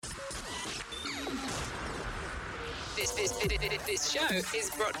This show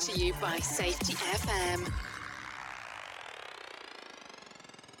is brought to you by Safety FM.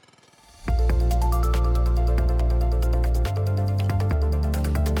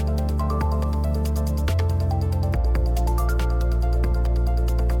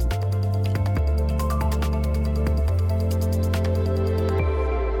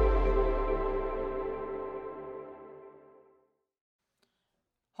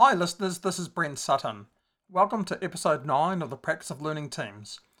 Hi listeners, this is Brent Sutton. Welcome to episode 9 of the Practice of Learning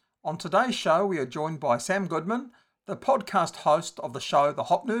Teams. On today's show we are joined by Sam Goodman, the podcast host of the show The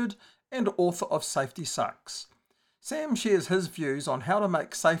Hop Nerd and author of Safety Sucks. Sam shares his views on how to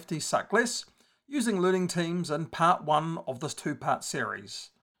make safety suck less using learning teams in part 1 of this 2-part series.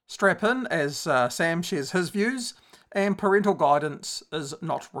 Strap in as Sam shares his views, and parental guidance is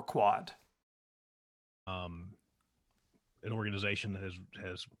not required. An organization that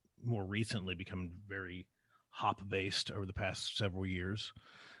has more recently become very hop-based over the past several years.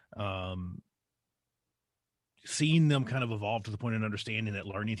 Seeing them kind of evolve to the point of understanding that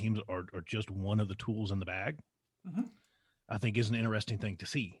learning teams are just one of the tools in the bag, I think is an interesting thing to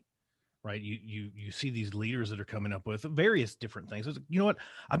see, right? You see these leaders that are coming up with various different things. It's, you know what?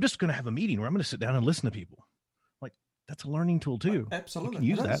 I'm just going to have a meeting where I'm going to sit down and listen to people. Like, that's a learning tool too. Absolutely.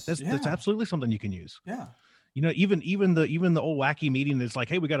 You can use that. That's absolutely something you can use. Yeah. You know, even the old wacky meeting that's like,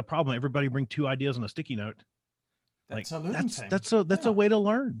 hey, we got a problem. Everybody bring 2 ideas on a sticky note. That's a learning team. That's a way to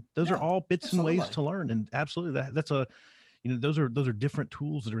learn. Those are all bits and ways to learn. And absolutely that's a, you know, those are different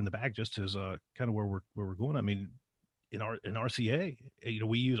tools that are in the bag, just as kind of where we're going. I mean, in RCA, you know,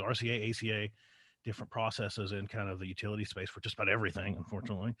 we use RCA, ACA, different processes in kind of the utility space for just about everything,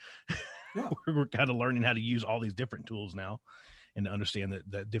 unfortunately. Yeah. We're kind of learning how to use all these different tools now and to understand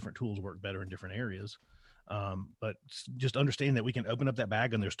that different tools work better in different areas. But just understanding that we can open up that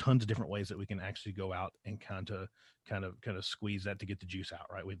bag and there's tons of different ways that we can actually go out and kind of squeeze that to get the juice out,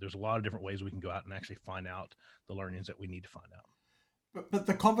 right? There's a lot of different ways we can go out and actually find out the learnings that we need to find out. But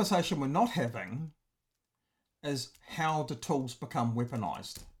the conversation we're not having is how do tools become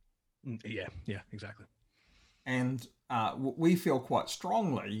weaponized? Yeah, exactly. And we feel quite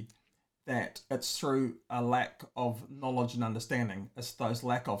strongly that it's through a lack of knowledge and understanding. It's those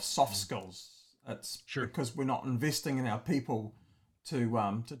lack of soft skills. It's because we're not investing in our people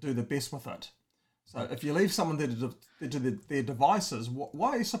to do the best with it. So if you leave someone to do their devices, why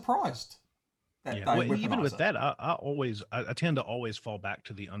are you surprised that they weaponize even with it? that, I tend to always fall back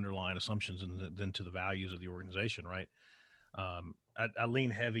to the underlying assumptions and then to the values of the organization, right? I lean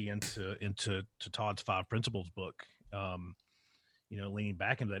heavy into Todd's 5 Principles book. You know, leaning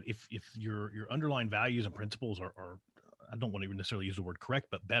back into that. If your underlying values and principles are I don't want to even necessarily use the word correct,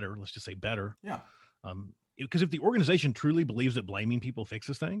 but better. Let's just say better. Yeah. Because if the organization truly believes that blaming people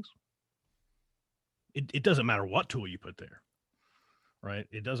fixes things, it doesn't matter what tool you put there, right?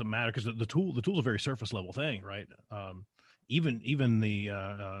 It doesn't matter because the tool's a very surface level thing, right? Even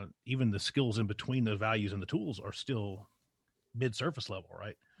the skills in between those values and the tools are still mid surface level,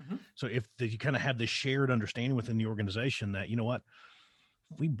 right? Mm-hmm. So if you kind of have this shared understanding within the organization that, you know what,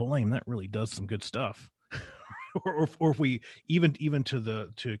 if we blame, that really does some good stuff. or if we even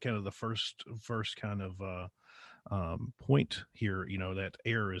to kind of the first kind of point here, you know, that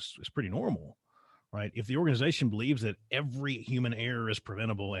error is pretty normal, right? If the organization believes that every human error is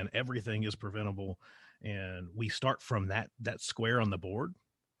preventable and everything is preventable, and we start from that square on the board,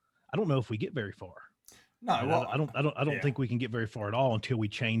 I don't know if we get very far. No, I don't think we can get very far at all until we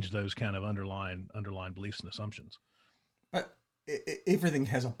change those kind of underlying beliefs and assumptions. But everything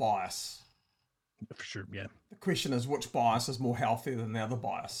has a bias. For sure, yeah. The question is, which bias is more healthy than the other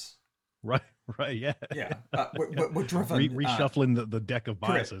bias? Right, yeah. Yeah, we're driven. Reshuffling the deck of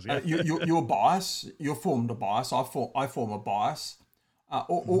biases. Yeah. Your bias, you formed a bias, I form a bias.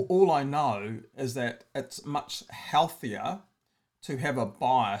 All I know is that it's much healthier to have a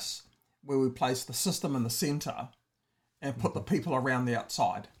bias where we place the system in the center and put the people around the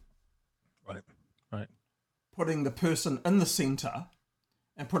outside. Right. Putting the person in the center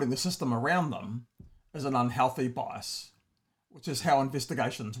and putting the system around them is an unhealthy bias, which is how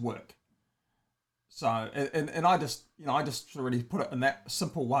investigations work. So, and I just really put it in that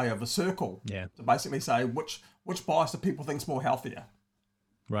simple way of a circle. Yeah. To basically say which bias do people think is more healthier.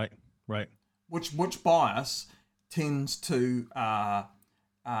 Right. Which bias tends to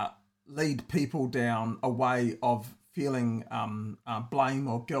lead people down a way of feeling blame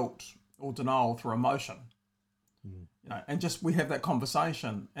or guilt or denial through emotion. You know, and just we have that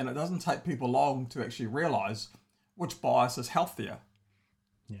conversation, and it doesn't take people long to actually realize which bias is healthier.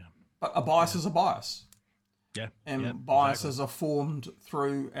 Yeah. But a bias is a bias. Yeah. And Yeah, biases exactly. are formed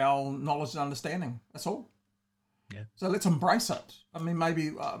through our knowledge and understanding. That's all. Yeah. So let's embrace it. I mean, maybe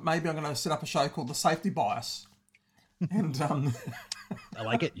I'm going to set up a show called The Safety Bias. And I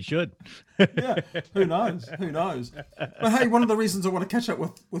like it. You should. yeah, who knows? Who knows? But hey, one of the reasons I want to catch up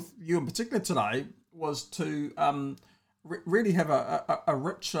with you in particular today was to really have a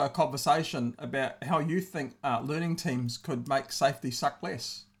rich conversation about how you think learning teams could make safety suck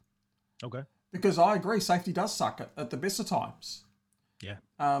less. Okay. Because I agree, safety does suck at the best of times. Yeah.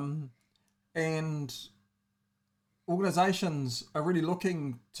 And organisations are really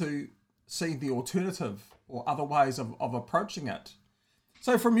looking to see the alternative or other ways of approaching it.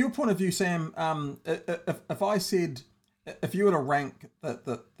 So from your point of view, Sam, if I said, if you were to rank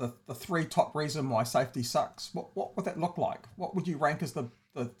the three top reasons why safety sucks, what would that look like? What would you rank as the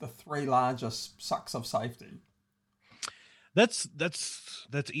three largest sucks of safety? That's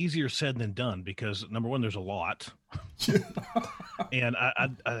easier said than done, because number one, there's a lot, and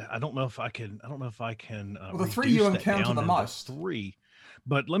I don't know if I can Well, the three you reduce that encounter down the into most. three.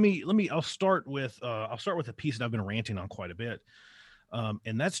 But let me I'll start with a piece that I've been ranting on quite a bit,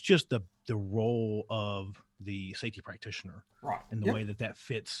 and that's just the role of the safety practitioner, Right. and the Yep. way that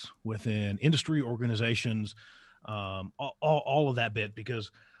fits within industry organizations, all of that bit.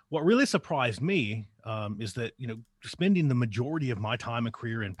 Because what really surprised me is that, spending the majority of my time and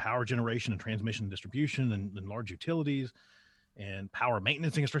career in power generation and transmission and distribution and large utilities and power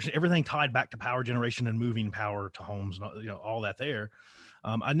maintenance and construction, everything tied back to power generation and moving power to homes, and all that there.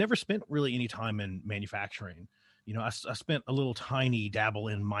 I never spent really any time in manufacturing. I spent a little tiny dabble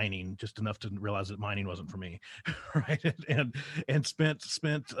in mining, just enough to realize that mining wasn't for me, right? And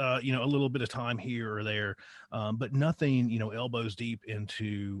spent a little bit of time here or there, but nothing elbows deep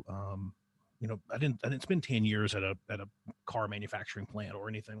into. I didn't spend 10 years at a car manufacturing plant or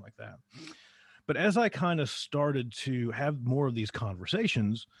anything like that. But as I kind of started to have more of these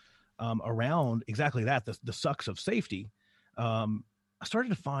conversations around exactly that, the sucks of safety, I started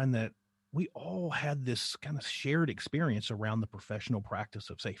to find that we all had this kind of shared experience around the professional practice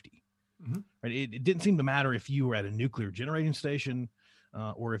of safety. Mm-hmm. Right? It didn't seem to matter if you were at a nuclear generating station,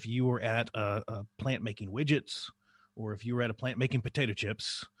 or if you were at a plant making widgets, or if you were at a plant making potato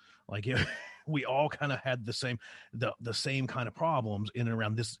chips. Like, we all kind of had the same kind of problems in and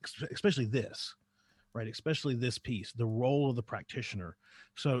around this, especially this. Right, especially this piece, the role of the practitioner.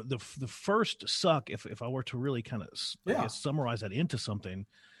 So the first suck, if I were to really kind of summarize that into something,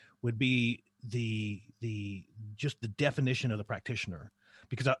 would be the just the definition of the practitioner.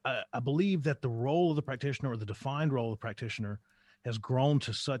 Because I believe that the role of the practitioner, or the defined role of the practitioner, has grown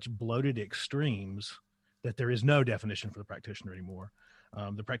to such bloated extremes that there is no definition for the practitioner anymore.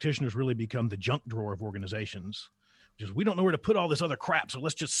 The practitioners really become the junk drawer of organizations. Just, we don't know where to put all this other crap, so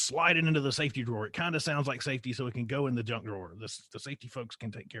let's just slide it into the safety drawer. It kind of sounds like safety, so it can go in the junk drawer. The safety folks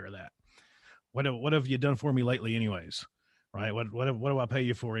can take care of that. What have you done for me lately, anyways? Right? What do I pay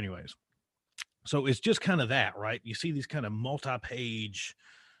you for, anyways? So it's just kind of that, right? You see these kind of multi-page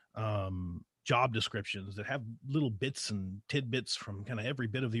job descriptions that have little bits and tidbits from kind of every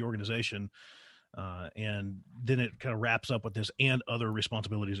bit of the organization. And then it kind of wraps up with this and other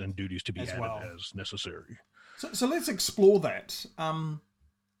responsibilities and duties to be added as necessary. So let's explore that. I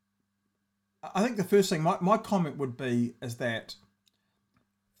think the first thing, my comment would be, is that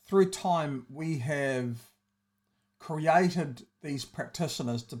through time we have created these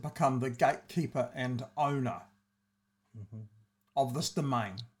practitioners to become the gatekeeper and owner of this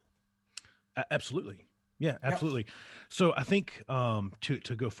domain. Absolutely. Yeah, absolutely. Yep. So I think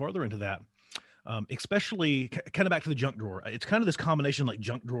to go further into that, especially kind of back to the junk drawer, it's kind of this combination like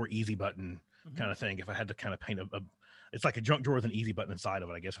junk drawer, easy button kind of thing. If I had to kind of paint it's like a junk drawer with an easy button inside of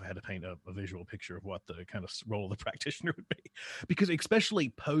it. I guess if I had to paint a visual picture of what the kind of role of the practitioner would be, because especially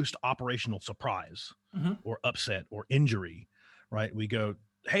post operational surprise or upset or injury, right? We go,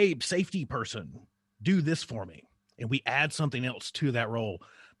 hey, safety person, do this for me. And we add something else to that role,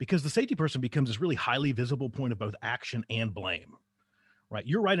 because the safety person becomes this really highly visible point of both action and blame. Right.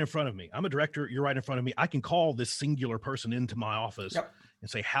 You're right in front of me. I'm a director. You're right in front of me. I can call this singular person into my office and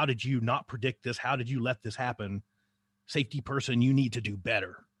say, how did you not predict this? How did you let this happen? Safety person, you need to do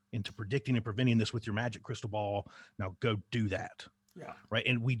better into predicting and preventing this with your magic crystal ball. Now go do that. Yeah. Right.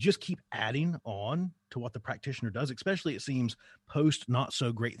 And we just keep adding on to what the practitioner does, especially it seems post not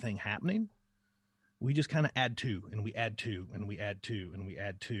so great thing happening. We just kind of add to, and we add to, and we add to, and we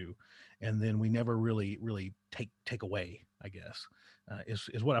add to, and then we never really take away, I guess.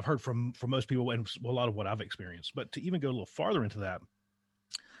 Is what I've heard from most people, and a lot of what I've experienced. But to even go a little farther into that,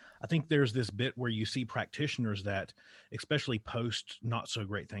 I think there's this bit where you see practitioners that, especially post not so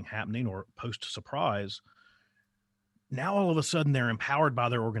great thing happening or post surprise, now all of a sudden they're empowered by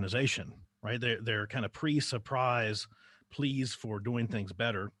their organization, right? They're kind of pre-surprise pleas for doing things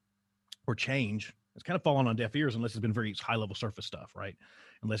better or change. It's kind of fallen on deaf ears unless it's been very high level surface stuff, right?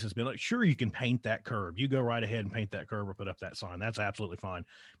 Unless it's been like, sure, you can paint that curb. You go right ahead and paint that curb or put up that sign. That's absolutely fine.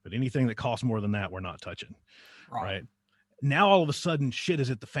 But anything that costs more than that, we're not touching, right? Now all of a sudden shit is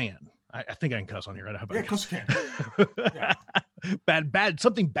at the fan. I think I can cuss on here, right? Yeah, of course you can. Yeah. Bad,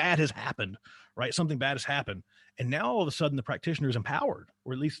 something bad has happened, right? Something bad has happened. And now all of a sudden the practitioner is empowered,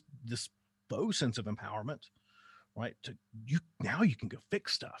 or at least this faux sense of empowerment, right? Now you can go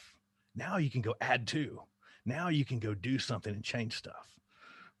fix stuff. Now you can go add to. Now you can go do something and change stuff,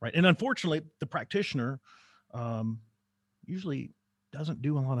 right? And unfortunately, the practitioner usually doesn't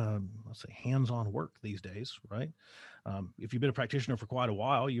do a lot of, let's say, hands-on work these days, right? If you've been a practitioner for quite a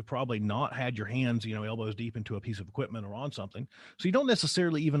while, you've probably not had your hands, elbows deep into a piece of equipment or on something. So you don't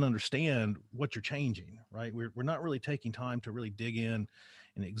necessarily even understand what you're changing, right? We're not really taking time to really dig in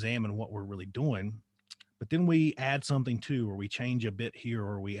and examine what we're really doing. But then we add something too, or we change a bit here,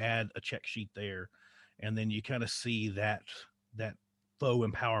 or we add a check sheet there. And then you kind of see that faux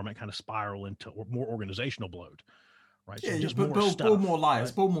empowerment kind of spiral into more organizational bloat. Right. Yeah, so just build more layers,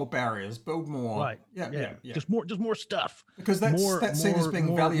 right? Build more barriers, build more. Right. Yeah. Just more stuff. Because that's seen as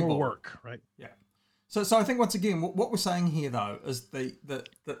being valuable. More work, right? Yeah. So I think once again, what we're saying here though is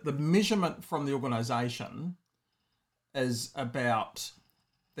the measurement from the organisation is about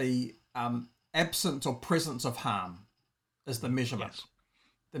the absence or presence of harm is the measurement. Yes.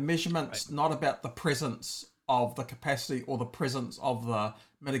 The measurement's not about the presence of the capacity or the presence of the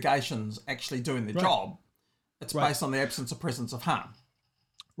mitigations actually doing their job. It's based on the absence or presence of harm.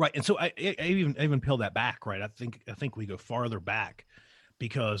 Right. And so I even peel that back, right? I think we go farther back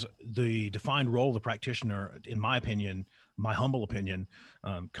because the defined role of the practitioner, in my opinion, my humble opinion,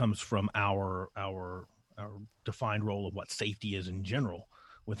 comes from our defined role of what safety is in general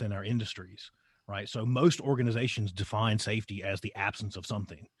within our industries, right? So most organizations define safety as the absence of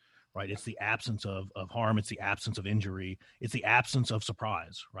something, right? It's the absence of harm. It's the absence of injury. It's the absence of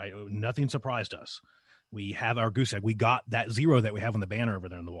surprise, right? Nothing surprised us. We have our goose egg. We got that 0 that we have on the banner over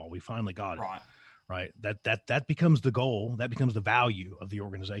there on the wall. We finally got it. Right. That becomes the goal. That becomes the value of the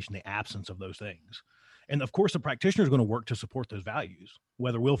organization, the absence of those things. And of course, the practitioner is going to work to support those values,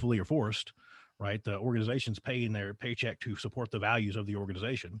 whether willfully or forced, right? The organization's paying their paycheck to support the values of the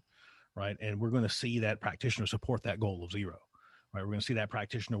organization, right? And we're going to see that practitioner support that goal of 0. Right, we're going to see that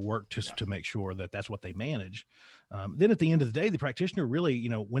practitioner work to make sure that that's what they manage. Then at the end of the day, the practitioner really,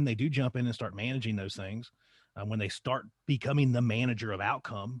 when they do jump in and start managing those things, when they start becoming the manager of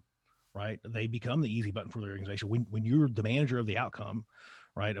outcome, right, they become the easy button for the organization. When you're the manager of the outcome,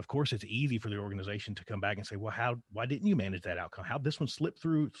 right, of course, it's easy for the organization to come back and say, well, why didn't you manage that outcome? How'd this one slip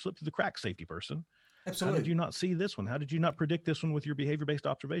through the cracks, safety person? Absolutely. How did you not see this one? How did you not predict this one with your behavior-based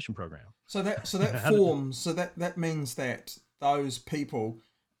observation program? So that that means that those people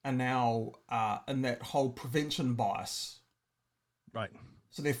are now in that whole prevention bias. Right.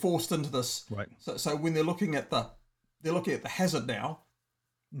 So they're forced into this. Right. So when they're looking at the hazard now,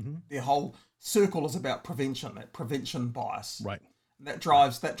 their whole circle is about prevention, that prevention bias. Right. And that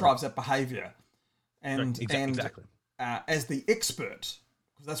drives that behavior. And exactly. As the expert,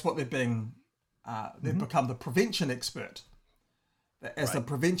 because that's what they're being, they've become the prevention expert. As the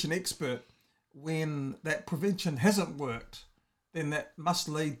prevention expert, when that prevention hasn't worked, then that must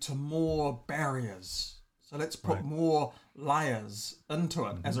lead to more barriers. So let's put more layers into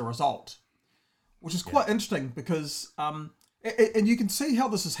it as a result, which is quite interesting because, and you can see how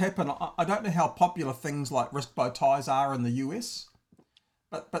this has happened. I don't know how popular things like risk bow ties are in the US,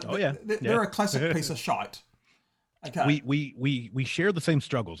 but they're a classic piece of shite. Okay. We share the same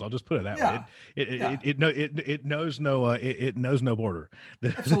struggles. I'll just put it that way. It knows no border.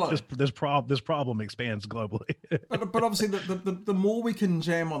 Absolutely. This problem expands globally. but obviously the more we can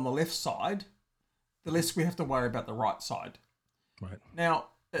jam on the left side, the less we have to worry about the right side. Right. Now,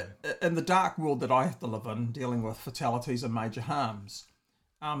 in the dark world that I have to live in, dealing with fatalities and major harms,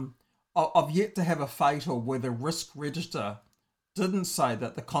 I've yet to have a fatal where the risk register didn't say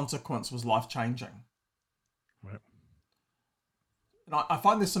that the consequence was life-changing. Right. And I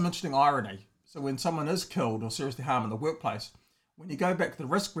find there's some interesting irony. So when someone is killed or seriously harmed in the workplace, when you go back to the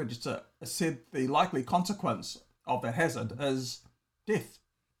risk register, it said the likely consequence of that hazard is death.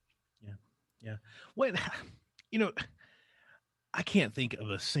 Yeah. Well, I can't think of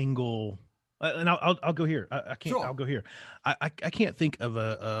a single, and I'll go here. I can't. Sure. I'll go here. I can't think of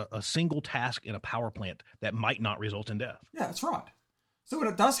a single task in a power plant that might not result in death. Yeah, that's right. So when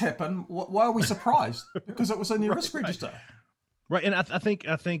it does happen, why are we surprised? Because it was in your risk register. Right, and I think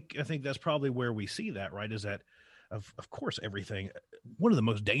that's probably where we see that, right? Is that of course, everything. One of the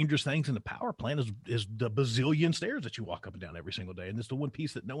most dangerous things in the power plant is the bazillion stairs that you walk up and down every single day. And it's the one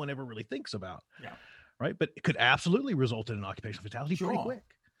piece that no one ever really thinks about. Yeah. Right. But it could absolutely result in an occupational fatality Sure. pretty quick.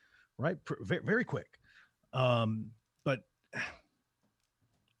 Right. Very, very quick. But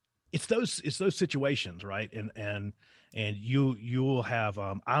it's those situations, right? And you'll have,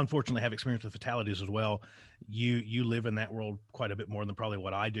 I unfortunately have experience with fatalities as well. You live in that world quite a bit more than probably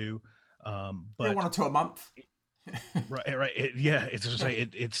what I do. But 1 or 2 a month. right. It's just say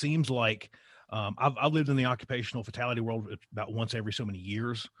it seems like, I've lived in the occupational fatality world about once every so many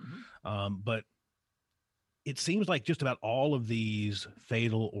years. Mm-hmm. But it seems like just about all of these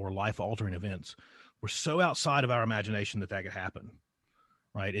fatal or life altering events were so outside of our imagination that could happen.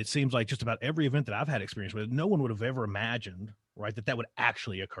 Right. It seems like just about every event that I've had experience with, no one would have ever imagined, right, that would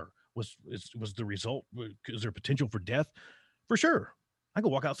actually occur. Was the result? Is there potential for death? For sure. I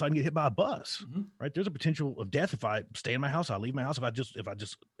could walk outside and get hit by a bus. Mm-hmm. Right. There's a potential of death if I stay in my house. I leave my house. If I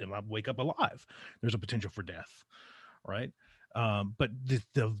wake up alive, there's a potential for death. Right. But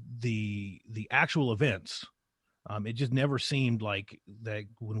the actual events, it just never seemed like that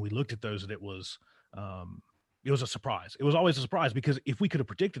when we looked at those that it was a surprise. It was always a surprise because if we could have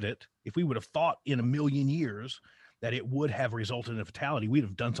predicted it, if we would have thought in a million years that it would have resulted in a fatality, we'd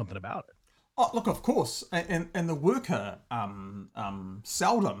have done something about it. Oh, look, of course, and the worker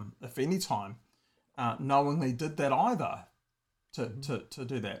seldom, if any time, knowingly did that either to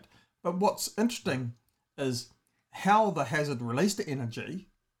do that. But what's interesting is how the hazard released energy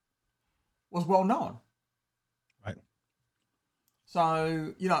was well known. Right.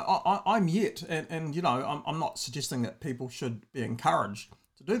 So, I'm yet, and I'm not suggesting that people should be encouraged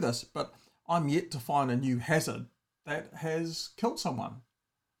to do this, but I'm yet to find a new hazard that has killed someone.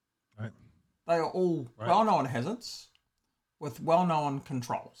 Right. They are all well-known hazards with well-known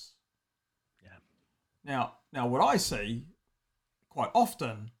controls. Yeah. Now what I see quite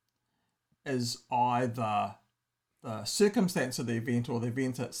often is either the circumstance of the event or the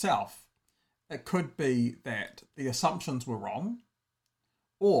event itself. It could be that the assumptions were wrong,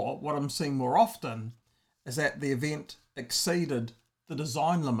 or what I'm seeing more often is that the event exceeded the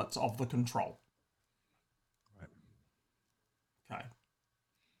design limits of the control. Right. Okay.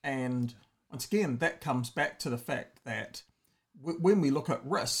 And once again, that comes back to the fact that when we look at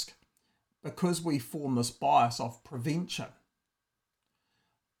risk, because we form this bias of prevention,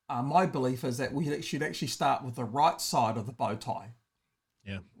 my belief is that we should actually start with the right side of the bow tie.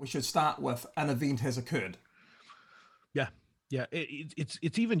 Yeah. We should start with an event has occurred. Yeah. Yeah.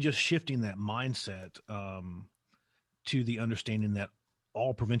 It's even just shifting that mindset to the understanding that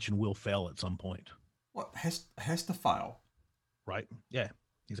all prevention will fail at some point. What has to fail. Right. Yeah,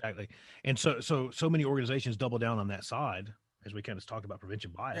 exactly. And so many organizations double down on that side, as we kind of talked about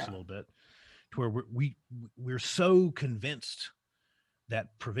prevention bias a little bit, to where we're so convinced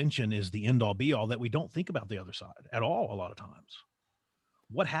that prevention is the end all be all that we don't think about the other side at all. A lot of times,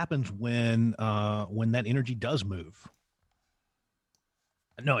 what happens when that energy does move?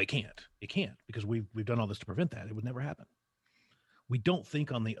 No, it can't. It can't, because we've done all this to prevent that. It would never happen. We don't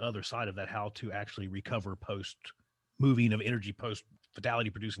think on the other side of that how to actually recover post moving of energy, post fatality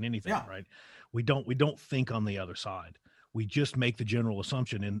producing anything. Yeah. Right? We don't think on the other side. We just make the general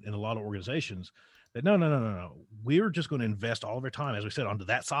assumption in a lot of organizations that no. We're just going to invest all of our time, as we said, onto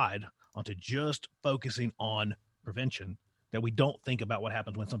that side, onto just focusing on prevention, that we don't think about what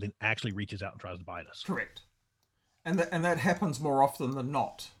happens when something actually reaches out and tries to bite us. Correct. And that happens more often than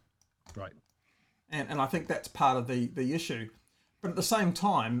not. Right. And I think that's part of the issue. But at the same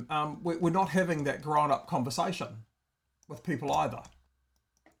time, we're not having that grown-up conversation with people either.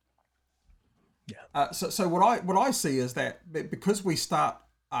 Yeah. So what I see is that because we start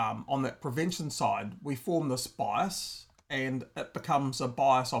on that prevention side, we form this bias, and it becomes a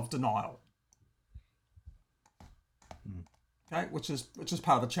bias of denial. Okay, which is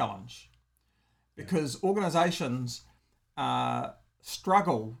part of the challenge, because organisations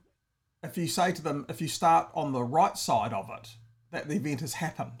struggle if you say to them, if you start on the right side of it, that the event has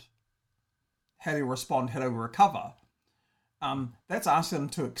happened. How do you respond? How do you recover? That's asking them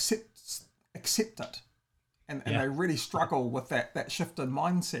to accept it. And they really struggle with that shift in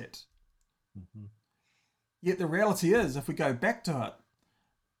mindset. Mm-hmm. Yet the reality is, if we go back to it,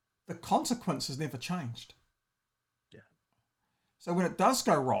 the consequences never changed. Yeah. So when it does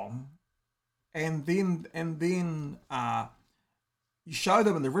go wrong, and then you show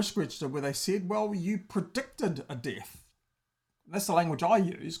them in the risk register where they said, well, you predicted a death. And that's the language I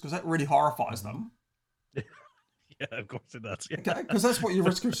use, because that really horrifies them. Yeah, of course it does. Yeah. Okay, because that's what your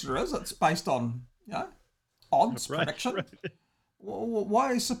risk register is. It's based on, odds, prediction. Right. Why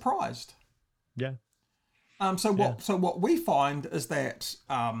are you surprised? Yeah. Yeah. So what we find is that,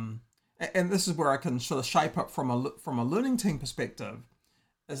 and this is where I can sort of shape it from a learning team perspective,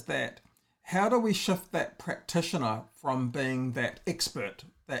 is that how do we shift that practitioner from being that expert,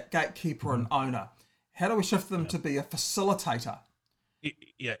 that gatekeeper and owner? How do we shift them to be a facilitator?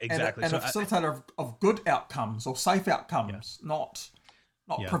 Yeah, And exactly. a facilitator of good outcomes or safe outcomes, not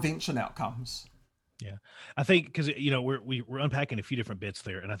Yeah. prevention outcomes. Yeah, I think because we're unpacking a few different bits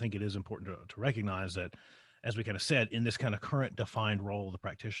there, and I think it is important to recognize that, as we kind of said, in this kind of current defined role of the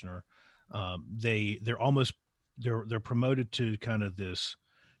practitioner, they're almost they're promoted to kind of this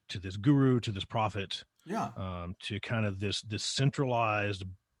guru, to this prophet, Yeah. to kind of this centralized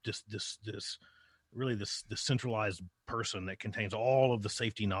this really this centralized person that contains all of the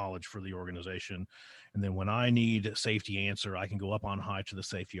safety knowledge for the organization. And then when I need a safety answer, I can go up on high to the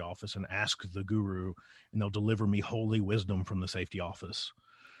safety office and ask the guru, and they'll deliver me holy wisdom from the safety office.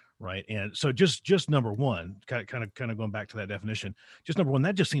 Right. And so just number one, kind of going back to that definition, just number one,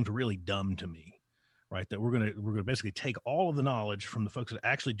 that just seems really dumb to me. Right. That we're gonna basically take all of the knowledge from the folks that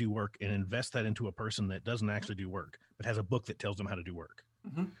actually do work and invest that into a person that doesn't actually do work, but has a book that tells them how to do work.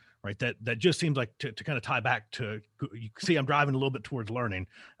 Mm-hmm. Right. That just seems like to kind of tie back to, you see, I'm driving a little bit towards learning,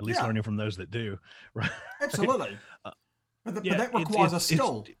 at least learning from those that do. Right. Absolutely. But that requires a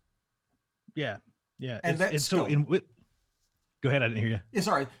skill. Yeah. And go ahead. I didn't hear you. Yeah,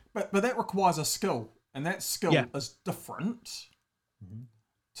 sorry. But that requires a skill. And that skill is different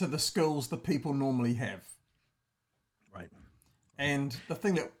to the skills that people normally have. Right. And the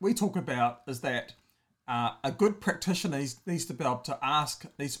thing that we talk about is that a good practitioner needs to be able to ask,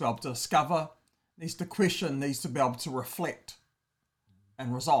 needs to be able to discover, needs to question, needs to be able to reflect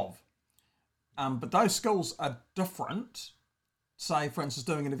and resolve. But those skills are different, say, for instance,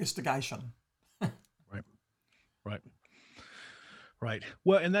 doing an investigation. Right.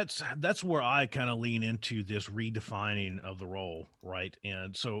 Well, and that's where I kind of lean into this redefining of the role, right?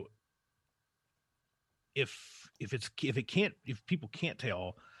 And so if people can't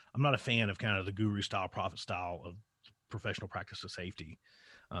tell, I'm not a fan of kind of the guru style, prophet style of professional practice of safety.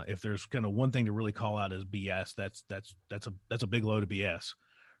 If there's kind of one thing to really call out as BS, that's a big load of BS,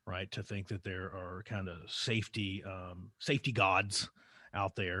 right? To think that there are kind of safety gods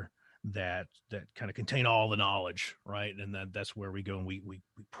out there that kind of contain all the knowledge, right? And that's where we go and we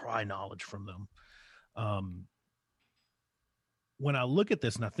pry knowledge from them. When I look at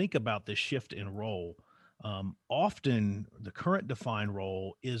this and I think about this shift in role, often the current defined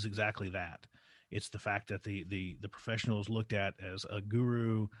role is exactly that. It's the fact that the professional is looked at as a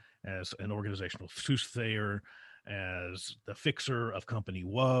guru, as an organizational soothsayer, as the fixer of company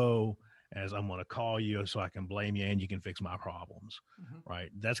woe, as I'm going to call you so I can blame you and you can fix my problems, right?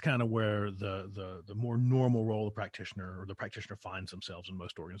 That's kind of where the more normal role of the practitioner finds themselves in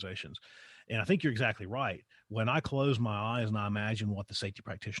most organizations. And I think you're exactly right. When I close my eyes and I imagine what the safety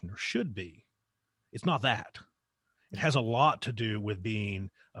practitioner should be, it's not that. It has a lot to do with being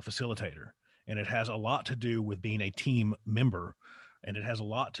a facilitator, and it has a lot to do with being a team member, and it has a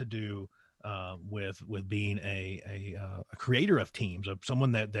lot to do with being a creator of teams, of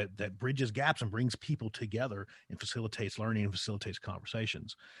someone that bridges gaps and brings people together and facilitates learning and facilitates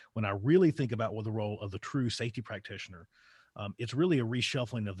conversations. When I really think about what the role of the true safety practitioner, it's really a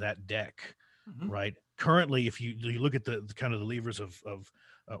reshuffling of that deck, right? Currently, if you look at the kind of the levers of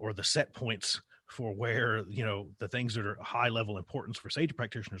or the set points for where, the things that are high level importance for safety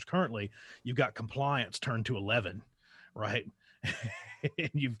practitioners currently, you've got compliance turned to 11, right?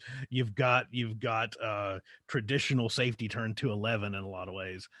 you've got traditional safety turned to 11 in a lot of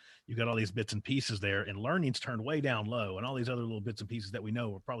ways. You've got all these bits and pieces there, and learning's turned way down low, and all these other little bits and pieces that we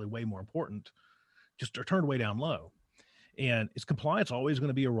know are probably way more important just are turned way down low. And is compliance always going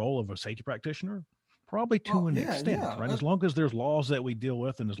to be a role of a safety practitioner? Probably to an extent, right? As long as there's laws that we deal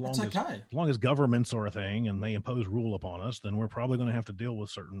with, and as long as governments are a thing and they impose rule upon us, then we're probably going to have to deal with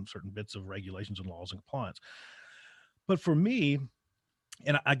certain bits of regulations and laws and compliance. But for me,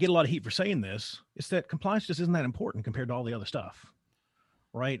 and I get a lot of heat for saying this, it's that compliance just isn't that important compared to all the other stuff,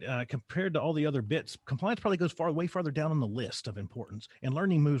 right? Compared to all the other bits, compliance probably goes way farther down on the list of importance, and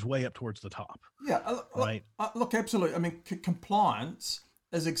learning moves way up towards the top. Yeah, right. Look, absolutely. I mean, compliance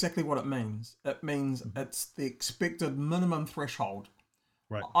is exactly what it means. It means it's the expected minimum threshold.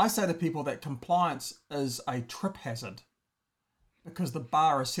 Right. I say to people that compliance is a trip hazard because the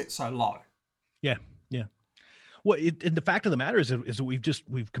bar is set so low. Yeah. Well, the fact of the matter is that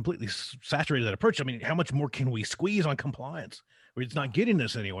we've completely saturated that approach. I mean, how much more can we squeeze on compliance? It's not getting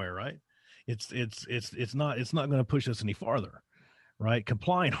us anywhere, right? It's not going to push us any farther, right?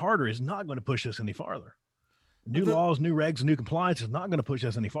 Complying harder is not going to push us any farther. new laws, new regs, and new compliance is not going to push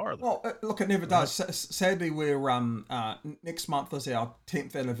us any farther. Well, look, it never does. Sadly, we're next month is our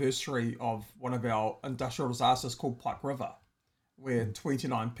 10th anniversary of one of our industrial disasters called Pike River, where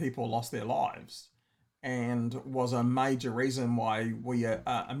 29 people lost their lives, and was a major reason why we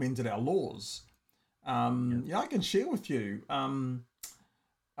amended our laws. I can share with you,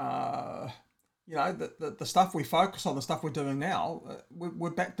 the stuff we focus on, the stuff we're doing now, we're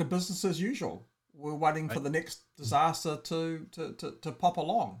back to business as usual. We're waiting for the next disaster to pop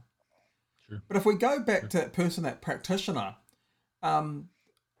along. Sure. But if we go back to that person, that practitioner,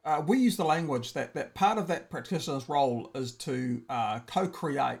 we use the language that part of that practitioner's role is to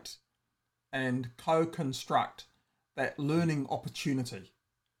co-create and co-construct that learning opportunity.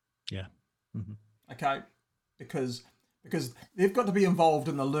 Yeah. Mm-hmm. Okay, because they've got to be involved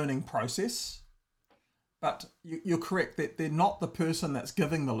in the learning process, but you're correct that they're not the person that's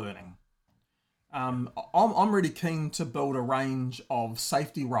giving the learning. I'm really keen to build a range of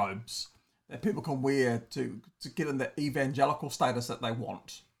safety robes that people can wear to get in the evangelical status that they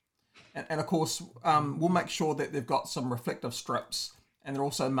want. And of course, we'll make sure that they've got some reflective strips, and they're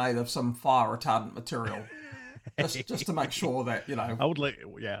also made of some fire retardant material, just to make sure that, I would like,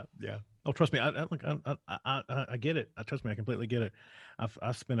 yeah. Oh, trust me, I get it. Trust me, I completely get it.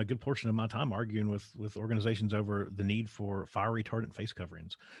 I've spent a good portion of my time arguing with organizations over the need for fire retardant face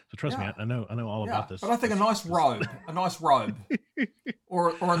coverings. So trust me, I know all about this. But I think a nice robe,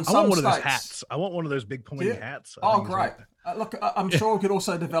 or in some I want one states, of those hats. I want one of those big pointy hats. Oh, great! Look, I'm sure we could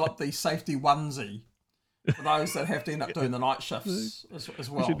also develop the safety onesie for those that have to end up doing the night shifts as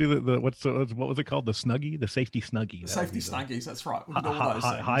well. We should do the what was it called? The Snuggie, the safety Snuggie. The safety Snuggies, that's right. We could do all those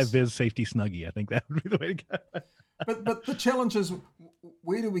things. High vis safety Snuggie. I think that would be the way to go. But the challenge is,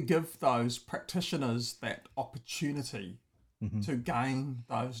 where do we give those practitioners that opportunity to gain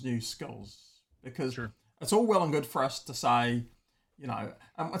those new skills? Because it's all well and good for us to say,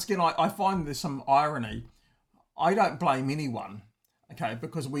 once again, I find there's some irony. I don't blame anyone. Okay,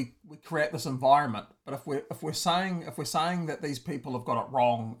 because we create this environment, but if we're saying that these people have got it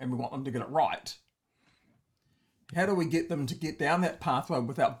wrong and we want them to get it right, how do we get them to get down that pathway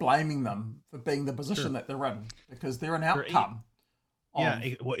without blaming them for being the position that they're in? Because they're an outcome.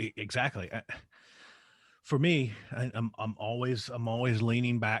 Exactly. For me, I'm always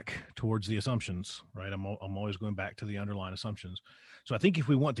leaning back towards the assumptions, right? I'm always going back to the underlying assumptions. So I think if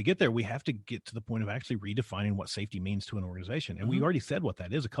we want to get there, we have to get to the point of actually redefining what safety means to an organization. And we already said what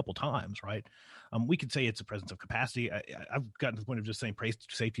that is a couple times, right? We could say it's a presence of capacity. I've gotten to the point of just saying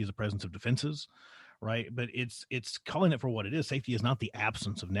safety is a presence of defenses, right? But it's calling it for what it is. Safety is not the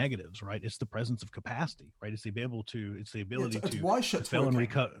absence of negatives, right? It's the presence of capacity, right? It's the ability to fail and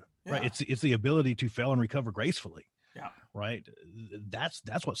recover. Yeah. Right. It's the ability to fail and recover gracefully. Yeah. Right. That's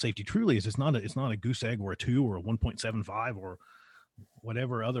what safety truly is. It's not a goose egg or a 2 or a 1.75 or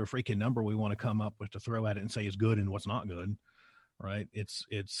whatever other freaking number we want to come up with to throw at it and say is good and what's not good. Right. It's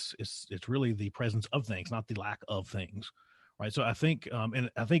really the presence of things, not the lack of things. Right. So I think,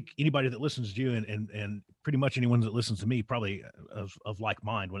 and I think anybody that listens to you and pretty much anyone that listens to me probably of like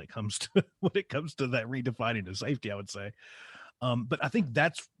mind when it comes to that redefining of safety, I would say. But I think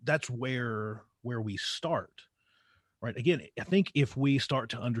that's where we start, right? Again, I think if we start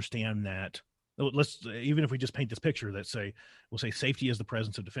to understand that, even if we just paint this picture that we'll say safety is the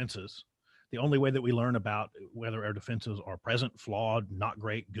presence of defenses. The only way that we learn about whether our defenses are present, flawed, not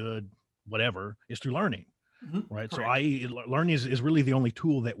great, good, whatever, is through learning, right? Correct. So learning is really the only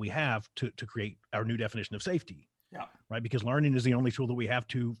tool that we have to create our new definition of safety. Yeah. Right. Because learning is the only tool that we have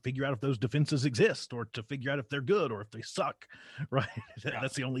to figure out if those defenses exist or to figure out if they're good or if they suck. Right.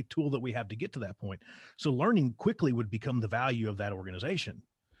 That's the only tool that we have to get to that point. So learning quickly would become the value of that organization.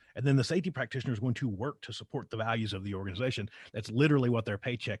 And then the safety practitioner is going to work to support the values of the organization. That's literally what their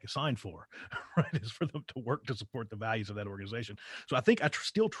paycheck is signed for, right? Is for them to work to support the values of that organization. So I think I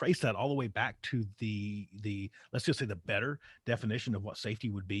still trace that all the way back to the let's just say the better definition of what safety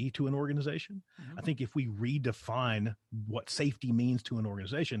would be to an organization. I think if we redefine what safety means to an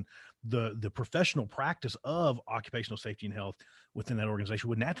organization, the professional practice of occupational safety and health within that organization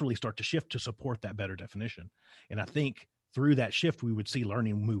would naturally start to shift to support that better definition. And I think through that shift, we would see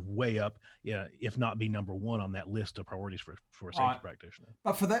learning move way up, if not be number one on that list of priorities for a safety practitioner.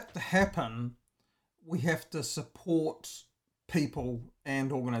 But for that to happen, we have to support people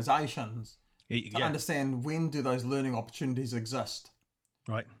and organizations to understand when do those learning opportunities exist.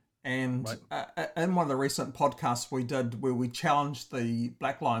 Right. And in one of the recent podcasts we did where we challenged the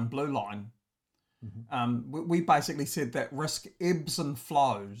black line, blue line, we basically said that risk ebbs and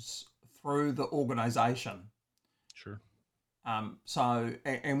flows through the organization. Sure.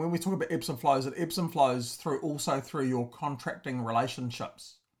 And when we talk about ebbs and flows, it ebbs and flows through your contracting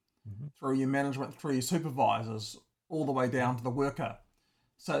relationships, through your management, through your supervisors, all the way down to the worker.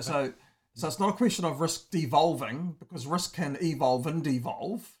 So it's not a question of risk devolving, because risk can evolve and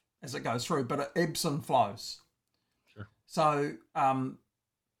devolve as it goes through, but it ebbs and flows. Sure. So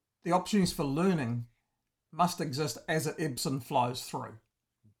the opportunities for learning must exist as it ebbs and flows through.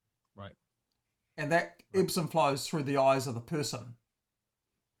 Right. And that ebbs and flows through the eyes of the person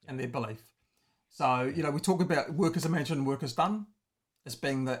and their belief. So, we talk about workers imagined, workers done as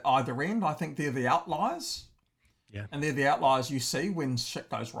being the either end. I think they're the outliers. Yeah. And they're the outliers you see when shit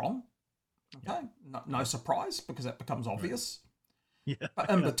goes wrong. Okay. No surprise, because that becomes obvious. Yeah. But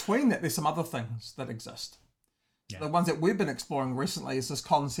in between that, there's some other things that exist. Yeah. The ones that we've been exploring recently is this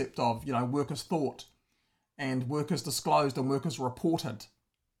concept of, workers thought and workers disclosed and workers reported,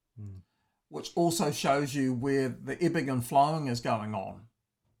 which also shows you where the ebbing and flowing is going on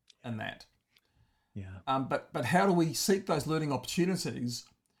in that. Yeah. But how do we seek those learning opportunities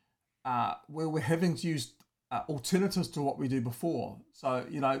where we're having to use alternatives to what we do before? So,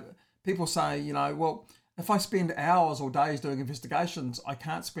 people say, well, if I spend hours or days doing investigations, I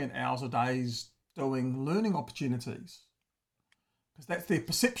can't spend hours or days doing learning opportunities, because that's their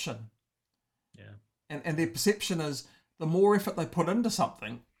perception. Yeah. And their perception is the more effort they put into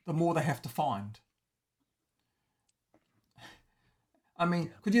something, the more they have to find. I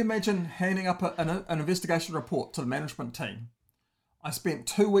mean, could you imagine handing up an investigation report to the management team? I spent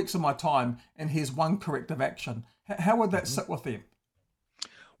 2 weeks of my time and here's one corrective action. How would that sit with them?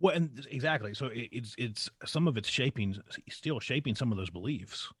 Well, and exactly. So it's some of it's still shaping some of those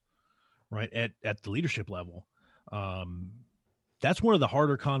beliefs, right? At the leadership level. That's one of the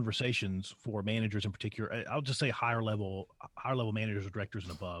harder conversations for managers in particular. I'll just say higher level managers or directors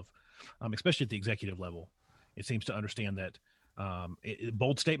and above, especially at the executive level. It seems to understand that,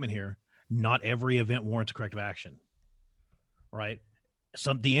 bold statement here, not every event warrants a corrective action, right?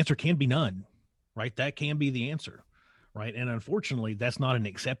 The answer can be none, right? That can be the answer, right? And unfortunately, that's not an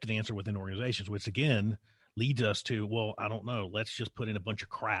accepted answer within organizations, which again leads us to, well, I don't know, let's just put in a bunch of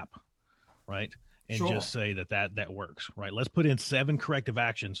crap, right? And just say that works, right? Let's put in 7 corrective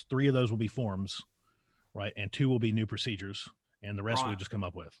actions. 3 of those will be forms, right? And 2 will be new procedures, and the rest we'll just come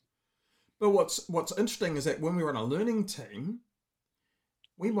up with. But what's interesting is that when we run a learning team,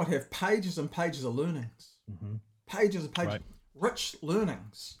 we might have pages and pages of learnings, pages and pages, rich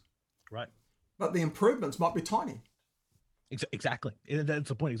learnings, right? But the improvements might be tiny. Exactly. That's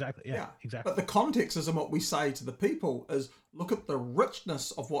the point. Exactly. Yeah, exactly. But the context is, and what we say to the people is, look at the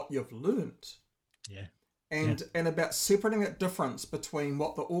richness of what you've learned. Yeah. And about separating that difference between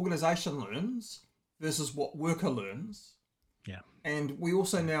what the organization learns versus what worker learns. Yeah. And we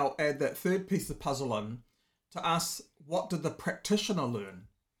also now add that third piece of the puzzle in to ask, what did the practitioner learn?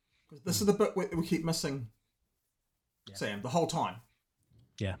 Because this is the bit we keep missing, Sam, the whole time.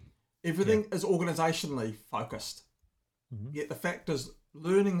 Yeah. Everything is organizationally focused. Yet the fact is,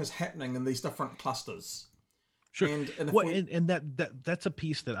 learning is happening in these different clusters. Sure. And that's a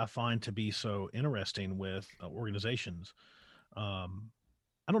piece that I find to be so interesting with organizations. I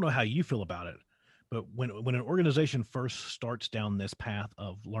don't know how you feel about it, but when an organization first starts down this path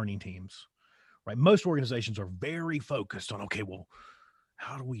of learning teams, right? Most organizations are very focused on, okay, well,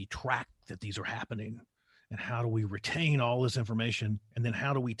 how do we track that these are happening? And how do we retain all this information? And then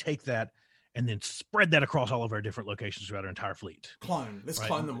how do we take that and then spread that across all of our different locations throughout our entire fleet? Let's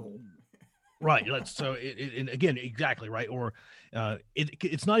clone them all. Right. So and again, exactly. Right. Or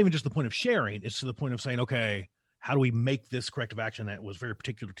it's not even just the point of sharing. It's to the point of saying, okay, how do we make this corrective action that was very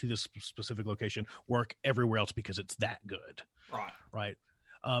particular to this specific location work everywhere else because it's that good? Right.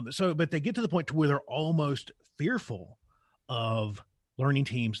 But they get to the point to where they're almost fearful of learning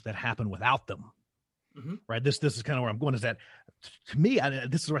teams that happen without them. Right. This is kind of where I'm going, is that to me,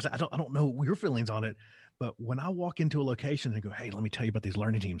 this is where I don't know your feelings on it, but when I walk into a location and go, hey, let me tell you about these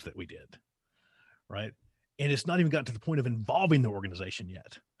learning teams that we did. Right. And it's not even gotten to the point of involving the organization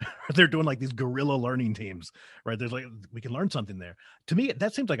yet. They're doing like these guerrilla learning teams, right? There's like, we can learn something there. To me,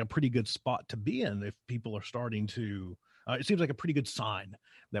 that seems like a pretty good spot to be in if people are starting to, it seems like a pretty good sign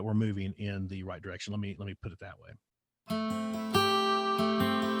that we're moving in the right direction. Let me put it that way.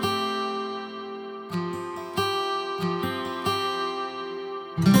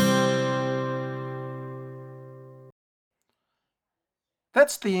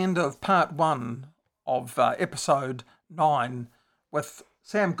 That's the end of part 1 of episode 9 with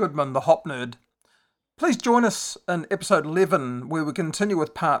Sam Goodman, the Hop Nerd. Please join us in episode 11 where we continue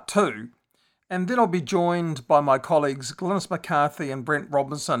with part 2, and then I'll be joined by my colleagues Glynis McCarthy and Brent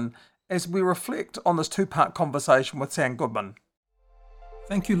Robinson as we reflect on this two-part conversation with Sam Goodman.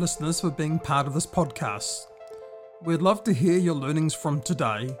 Thank you, listeners, for being part of this podcast. We'd love to hear your learnings from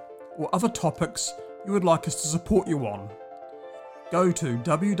today or other topics you would like us to support you on. Go to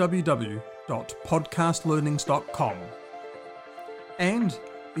www.podcastlearnings.com and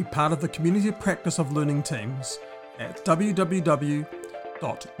be part of the community of practice of learning teams at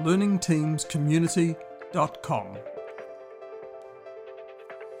www.learningteamscommunity.com.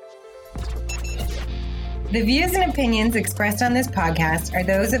 The views and opinions expressed on this podcast are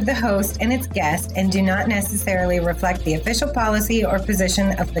those of the host and its guest and do not necessarily reflect the official policy or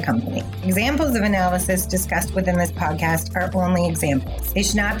position of the company. Examples of analysis discussed within this podcast are only examples. They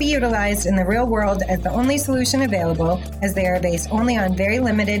should not be utilized in the real world as the only solution available, as they are based only on very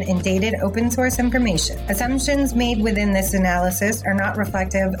limited and dated open source information. Assumptions made within this analysis are not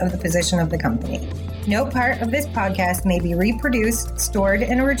reflective of the position of the company. No part of this podcast may be reproduced, stored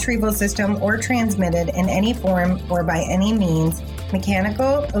in a retrieval system, or transmitted in any form or by any means,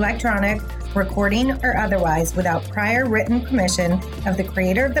 mechanical, electronic, recording, or otherwise, without prior written permission of the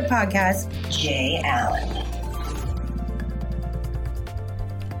creator of the podcast, Jay Allen.